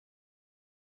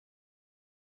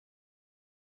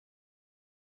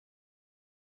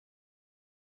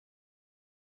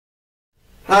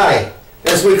Hi.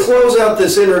 As we close out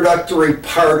this introductory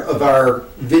part of our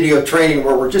video training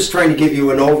where we're just trying to give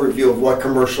you an overview of what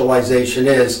commercialization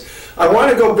is, I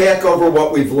want to go back over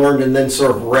what we've learned and then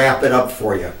sort of wrap it up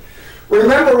for you.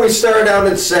 Remember we started out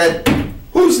and said,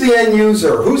 who's the end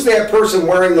user? Who's that person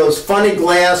wearing those funny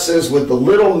glasses with the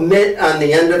little mitt on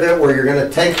the end of it where you're going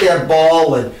to take that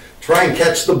ball and try and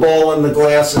catch the ball in the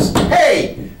glasses?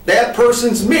 Hey, that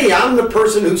person's me. I'm the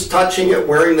person who's touching it,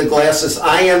 wearing the glasses.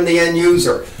 I am the end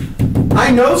user. I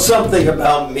know something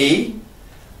about me.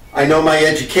 I know my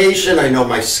education. I know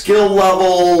my skill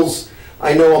levels.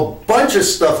 I know a bunch of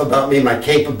stuff about me, my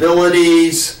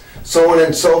capabilities, so on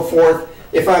and so forth.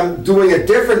 If I'm doing a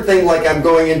different thing, like I'm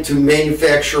going in to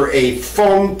manufacture a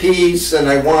foam piece and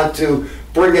I want to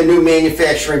bring a new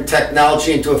manufacturing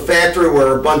technology into a factory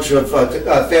where a bunch of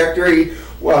factory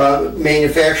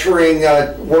manufacturing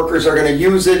workers are going to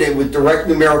use it with direct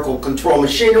numerical control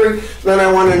machinery, then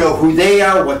I want to know who they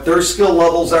are, what their skill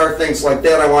levels are, things like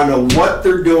that. I want to know what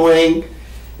they're doing.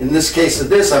 In this case of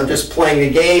this, I'm just playing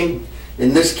a game.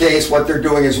 In this case, what they're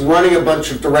doing is running a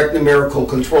bunch of direct numerical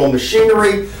control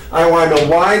machinery. I want to know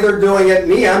why they're doing it.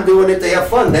 Me, I'm doing it to have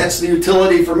fun. That's the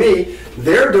utility for me.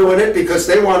 They're doing it because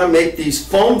they want to make these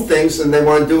foam things and they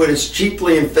want to do it as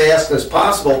cheaply and fast as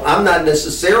possible. I'm not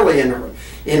necessarily in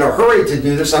a hurry to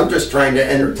do this. I'm just trying to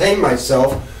entertain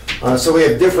myself. So we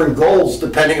have different goals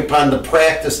depending upon the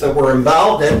practice that we're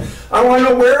involved in. I want to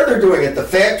know where they're doing it. The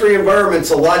factory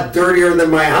environment's a lot dirtier than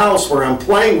my house where I'm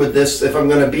playing with this. If I'm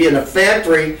going to be in a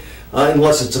factory,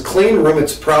 unless it's a clean room,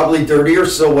 it's probably dirtier.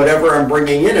 So whatever I'm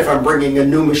bringing in, if I'm bringing a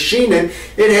new machine in,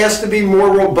 it has to be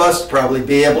more robust, probably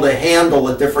be able to handle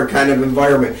a different kind of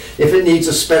environment. If it needs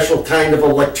a special kind of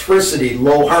electricity,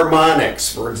 low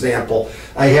harmonics, for example,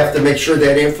 I have to make sure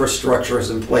that infrastructure is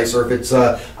in place. Or if it's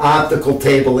an optical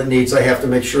table it needs, I have to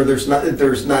make sure there's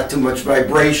not too much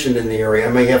vibration in the area.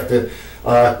 I may have to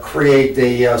create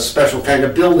a special kind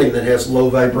of building that has low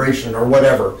vibration or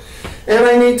whatever. And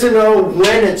I need to know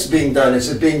when it's being done. Is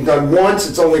it being done once?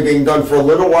 It's only being done for a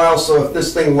little while. So if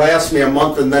this thing lasts me a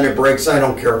month and then it breaks, I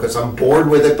don't care because I'm bored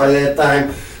with it by that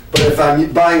time. But if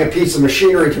I'm buying a piece of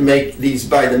machinery to make these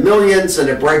by the millions and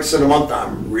it breaks in a month,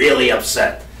 I'm really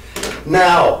upset.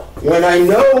 Now, when I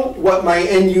know what my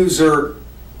end user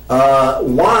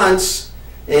wants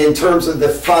in terms of the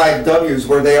 5 W's,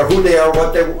 where they are, who they are,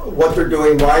 what they're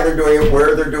doing, why they're doing it,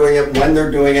 where they're doing it, when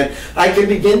they're doing it, I can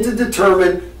begin to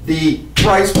determine the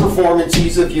price, performance,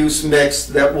 ease of use mix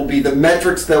that will be the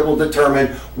metrics that will determine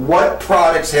what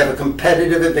products have a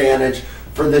competitive advantage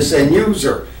for this end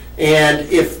user. And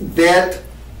if that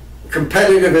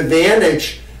competitive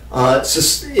advantage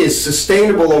is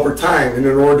sustainable over time, and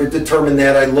in order to determine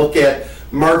that, I look at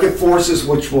market forces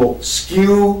which will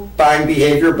skew buying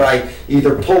behavior by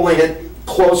either pulling it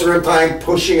closer in time,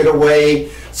 pushing it away,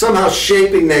 somehow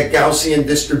shaping that Gaussian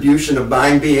distribution of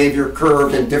buying behavior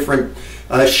curve in different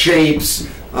shapes.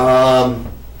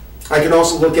 I can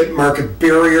also look at market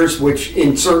barriers, which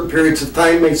in certain periods of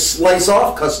time may slice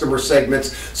off customer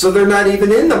segments so they're not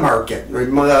even in the market.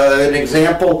 An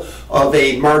example of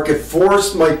a market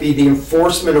force might be the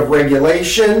enforcement of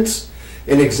regulations.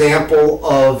 An example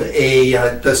of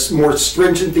the more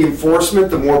stringent the enforcement,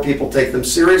 the more people take them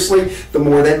seriously, the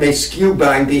more that may skew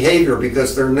buying behavior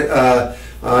because they're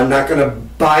not going to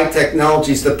buy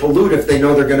technologies that pollute if they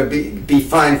know they're going to be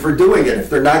fined for doing it. If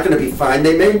they're not going to be fined,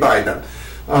 they may buy them.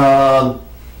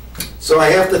 So I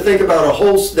have to think about a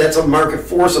whole, that's a market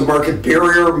force. A market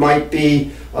barrier might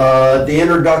be the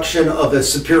introduction of a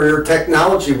superior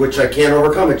technology which I can't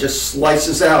overcome. It just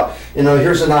slices out. You know,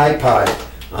 here's an iPod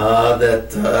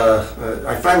that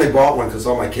I finally bought one because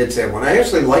all my kids had one. I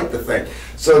actually like the thing.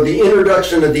 So the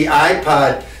introduction of the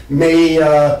iPod may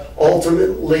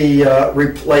ultimately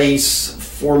replace,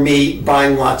 for me,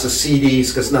 buying lots of CDs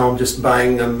because now I'm just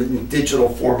buying them in digital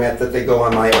format that they go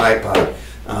on my iPod.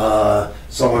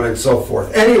 So on and so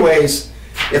forth. Anyways,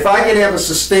 if I can have a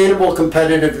sustainable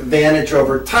competitive advantage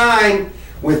over time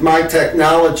with my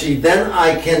technology, then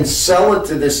I can sell it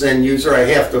to this end user. I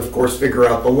have to, of course, figure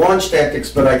out the launch tactics,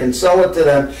 but I can sell it to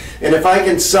them. And if I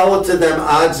can sell it to them,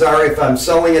 odds are if I'm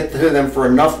selling it to them for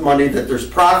enough money that there's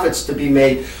profits to be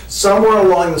made, somewhere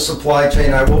along the supply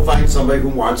chain I will find somebody who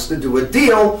wants to do a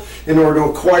deal in order to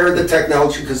acquire the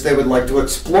technology because they would like to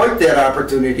exploit that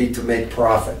opportunity to make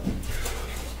profit.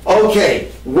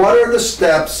 Okay, what are the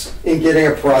steps in getting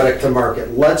a product to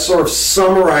market? Let's sort of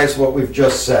summarize what we've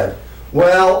just said.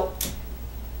 Well,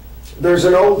 there's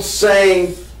an old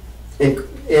saying in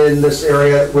this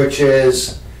area which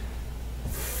is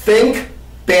think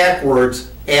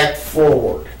backwards, act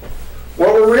forward.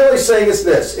 What we're really saying is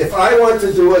this: if I want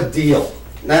to do a deal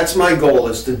That's my goal,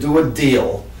 is to do a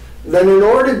deal. Then in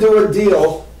order to do a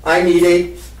deal, I need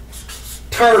a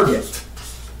target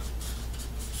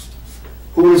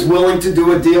who is willing to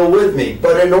do a deal with me.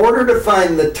 But in order to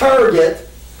find the target,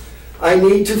 I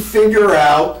need to figure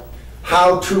out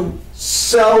how to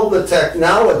sell the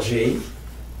technology,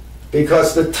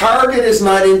 because the target is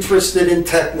not interested in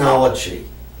technology.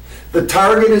 The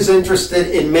target is interested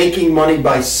in making money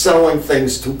by selling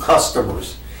things to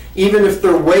customers. Even if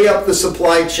they're way up the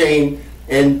supply chain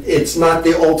and it's not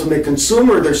the ultimate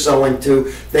consumer they're selling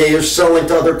to, they are selling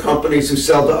to other companies who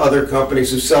sell to other companies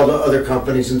who sell to other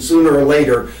companies, and sooner or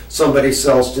later somebody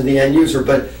sells to the end user.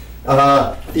 But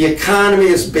the economy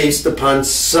is based upon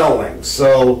selling.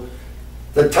 So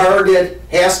the target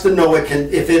has to know it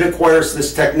can, if it acquires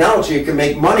this technology, it can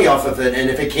make money off of it. And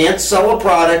if it can't sell a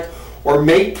product or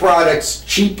make products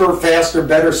cheaper, faster,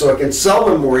 better, so it can sell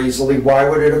them more easily, why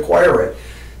would it acquire it?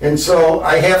 And so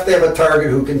I have to have a target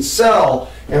who can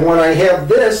sell. And when I have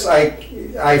this,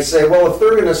 I say, well, if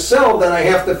they're going to sell, then I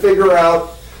have to figure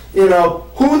out, you know,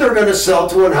 who they're going to sell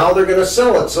to and how they're going to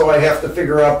sell it. So I have to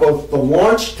figure out both the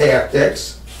launch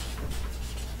tactics,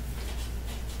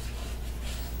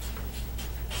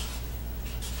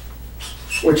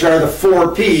 which are the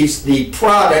 4 P's, the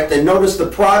product. And notice the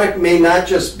product may not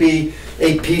just be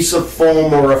a piece of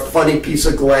foam or a funny piece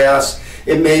of glass.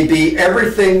 It may be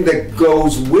everything that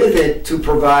goes with it to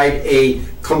provide a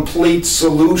complete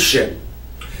solution.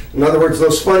 In other words,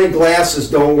 those funny glasses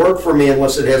don't work for me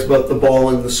unless it has both the ball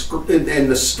and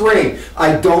the string.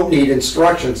 I don't need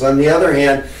instructions. On the other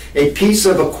hand, a piece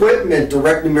of equipment,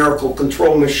 direct numerical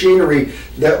control machinery,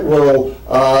 that will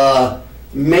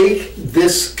make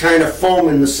this kind of foam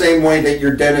in the same way that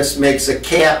your dentist makes a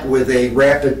cap with a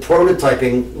rapid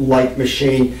prototyping light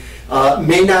machine,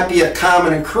 may not be a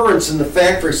common occurrence in the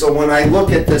factory. So when I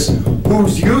look at this,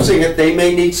 who's using it, they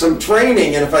may need some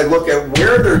training. And if I look at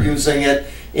where they're using it,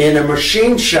 in a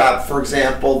machine shop, for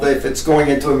example, if it's going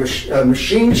into a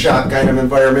machine shop kind of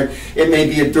environment, it may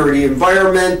be a dirty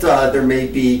environment. There may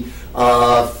be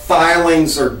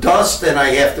filings or dust, and I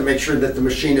have to make sure that the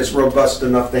machine is robust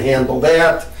enough to handle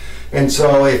that. And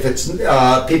so if it's,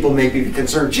 people may be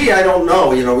concerned, gee, I don't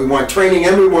know, you know, we want training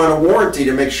and we want a warranty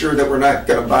to make sure that we're not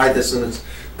going to buy this and it's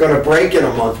going to break in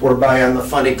a month. Whereby on the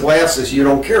funny glasses, you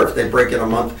don't care if they break in a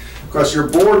month because you're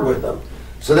bored with them.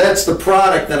 So that's the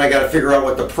product. Then I got to figure out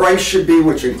what the price should be,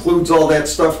 which includes all that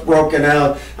stuff broken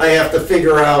out. I have to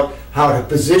figure out how to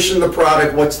position the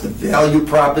product, what's the value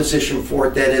proposition for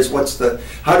it, that is,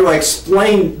 how do I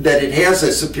explain that it has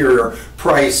a superior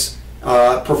price,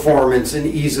 performance, and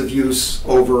ease of use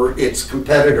over its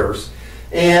competitors.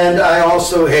 And I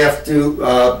also have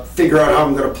to figure out how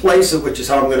I'm going to place it, which is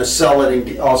how I'm going to sell it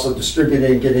and also distribute it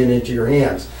and get it into your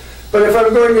hands. But if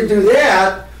I'm going to do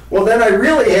that, well, then I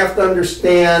really have to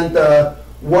understand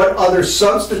what other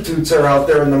substitutes are out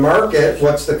there in the market.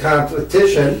 What's the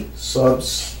competition?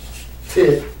 Substitutes.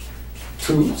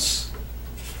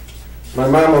 My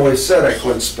mom always said I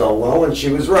couldn't spell well, and she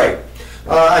was right.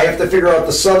 I have to figure out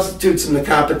the substitutes in the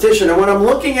competition. And when I'm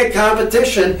looking at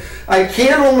competition, I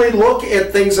can't only look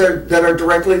at things that are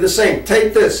directly the same.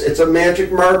 Take this. It's a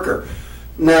magic marker.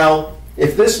 Now,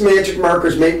 if this magic marker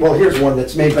is made, well, here's one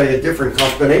that's made by a different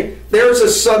company. There's a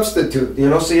substitute. You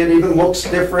know, see, it even looks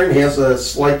different, has a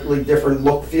slightly different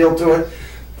look, feel to it.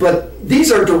 But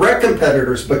these are direct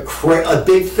competitors, but a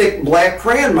big, thick black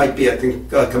crayon might be a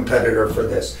competitor for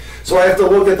this. So I have to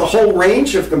look at the whole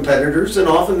range of competitors, and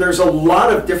often there's a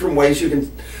lot of different ways you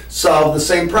can solve the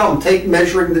same problem. Take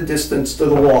measuring the distance to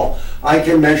the wall. I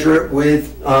can measure it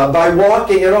with by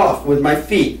walking it off with my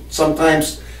feet.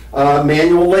 Sometimes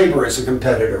manual labor is a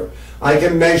competitor. I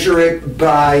can measure it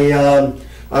by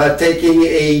taking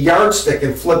a yardstick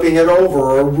and flipping it over,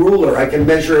 or a ruler. I can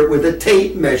measure it with a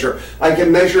tape measure. I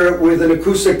can measure it with an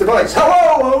acoustic device.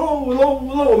 Hello, hello,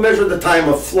 hello, measure the time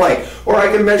of flight. Or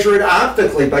I can measure it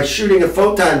optically by shooting a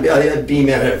photon beam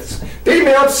at it. Beam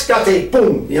me up, Scotty,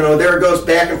 boom. You know, there it goes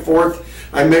back and forth.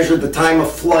 I measure the time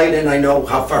of flight and I know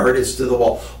how far it is to the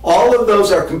wall. All of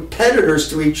those are competitors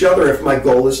to each other if my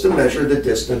goal is to measure the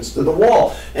distance to the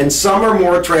wall. And some are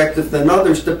more attractive than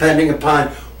others depending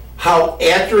upon how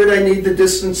accurate I need the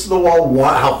distance to the wall,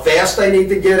 how fast I need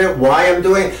to get it, why I'm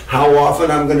doing it, how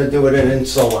often I'm going to do it, and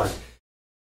so on.